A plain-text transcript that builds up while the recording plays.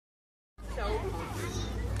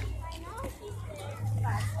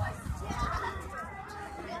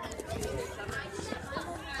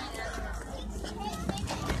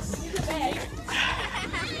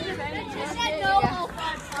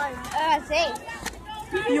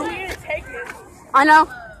You need to take it. I know.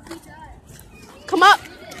 Come up.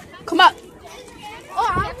 Come up. Oh,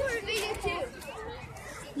 I'll record a video too.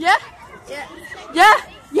 Yeah? Yeah. Yeah?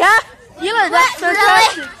 Yeah? Healer, that's third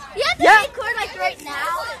person. You have to Yeah. record like right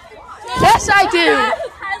now. Yes, I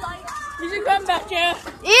do. You should come back here.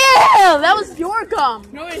 Ew, that was your gum.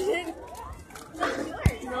 No, it isn't.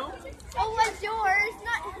 No. Oh, what's yours?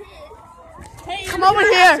 Not his. Hey, Come over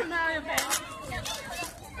here.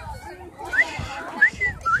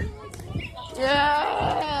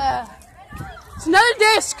 Yeah. It's another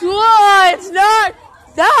day of school. It's not.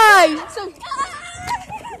 Die. So.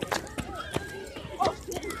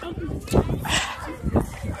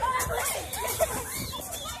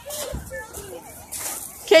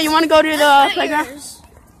 Okay, you want to go to the playground?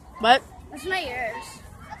 What? That's my ears.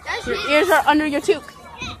 That's Your his. ears are under your toque.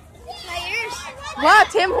 My ears. Wow,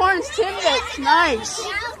 Tim Hortons Timbits. Nice. Wait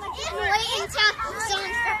until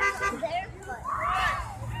someone steps there.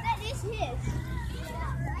 That is his.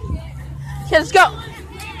 Okay, let's go.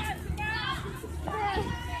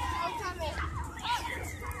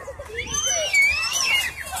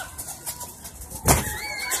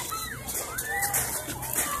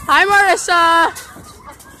 Hi, Marissa.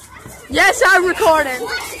 Yes, I'm recording.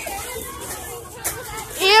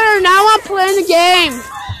 Here, now I'm playing the game.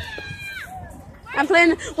 I'm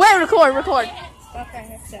playing. Wait, record. Okay,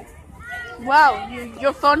 that's it. Wow,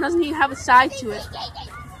 your phone doesn't even have a side to it.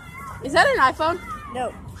 Is that an iPhone?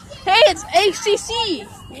 No. Hey, it's HCC.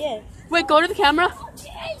 Yeah. Wait, go to the camera.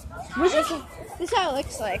 This is how it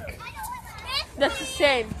looks like. That's the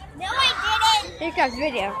same. No, I didn't. Here comes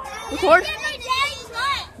video. Record.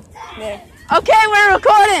 There. Okay, we're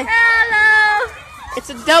recording. Hello. It's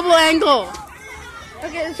a double angle.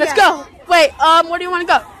 Okay, Let's go. Wait, where do you want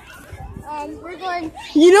to go? We're going.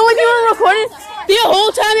 You know when you were recording? The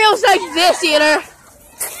whole time it was like this, Eater.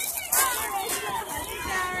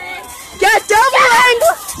 Get double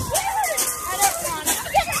angle.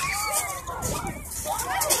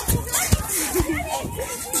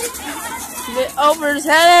 Over his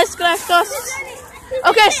head.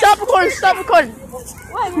 Okay, stop recording. Stop recording.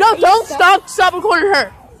 No, don't stop. Stop recording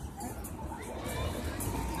her.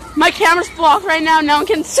 My camera's blocked right now. No one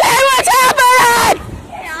can say what's happening.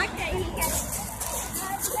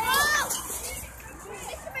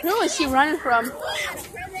 Who is she running from?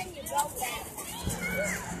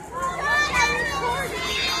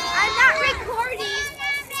 I'm not recording.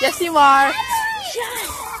 Yes, you are.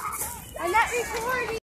 I'm not recording.